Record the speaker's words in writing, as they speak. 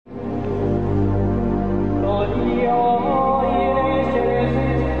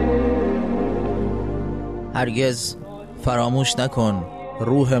هرگز فراموش نکن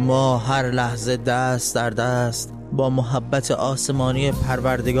روح ما هر لحظه دست در دست با محبت آسمانی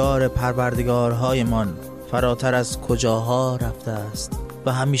پروردگارهایمان فراتر از کجاها رفته است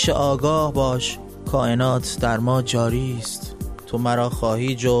و همیشه آگاه باش کائنات در ما جاری است. تو مرا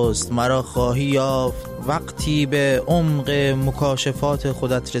خواهی جست، مرا خواهی یافت. وقتی به عمق مکاشفات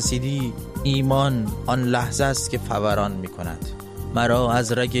خودت رسیدی، ایمان آن لحظه است که فوران می کند. مرا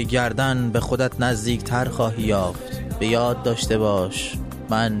از رگ گردن به خودت نزدیکتر خواهی یافت. به یاد داشته باش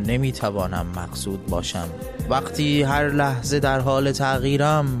من نمیتوانم مقصود باشم. وقتی هر لحظه در حال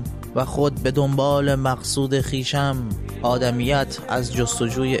تغییرم و خود به دنبال مقصود خیشم، آدمیت از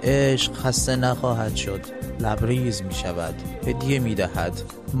جستجوی عشق خسته نخواهد شد. لبریز می شود، هدیه می دهد.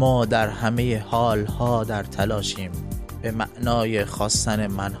 ما در همه حالها در تلاشیم به معنای خواستن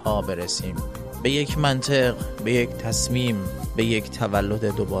منها برسیم، به یک منطق، به یک تصمیم، به یک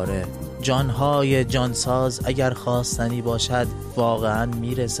تولد دوباره. جانهای جانساز اگر خواستنی باشد واقعا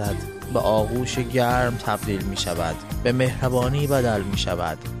می رسد. به آغوش گرم تبدیل می شود، به مهربانی بدل می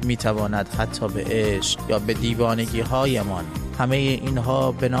شود. می تواند حتی به عشق یا به دیوانگی هایمان. همه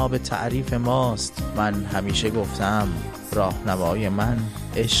اینها بنا به تعریف ماست. من همیشه گفتم راهنمای من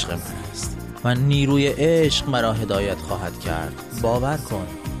عشق من است. من نیروی عشق مرا هدایت خواهد کرد. باور کن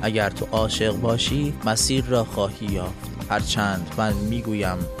اگر تو عاشق باشی مسیر را خواهی یافت. هرچند من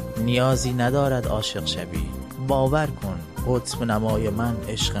میگویم نیازی ندارد عاشق شوی. باور کن قطب نمای من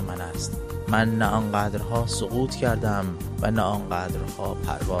عشق من است. من نه آنقدرها سقوط کردم و نه آنقدرها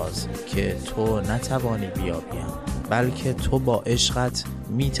پرواز که تو نتوانی بیابیم، بلکه تو با عشقت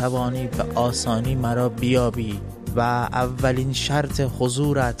میتوانی به آسانی مرا بیابی و اولین شرط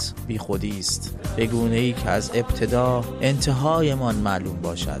حضورت بی خودی است، به گونه‌ای که از ابتدا انتهایمان معلوم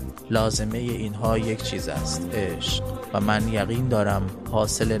باشد. لازمه اینها یک چیز است، عشق. و من یقین دارم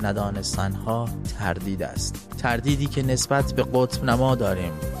حاصل ندانستنها تردید است. تردیدی که نسبت به قطب نما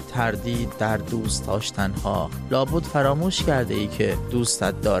داریم، تردید در دوست داشتنها. لابد فراموش کرده ای که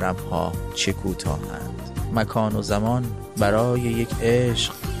دوستت دارم ها چه کوتاهند. مکان و زمان برای یک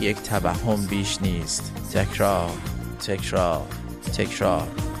عشق یک توهم بیش نیست. تکرار تکرار تکرار.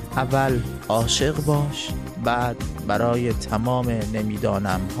 اول عاشق باش، بعد برای تمام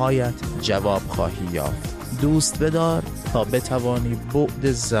نمیدانم هایت جواب خواهی یافت. دوست بدار تا بتوانی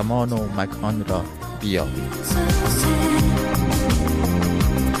بعد زمان و مکان را بیابی.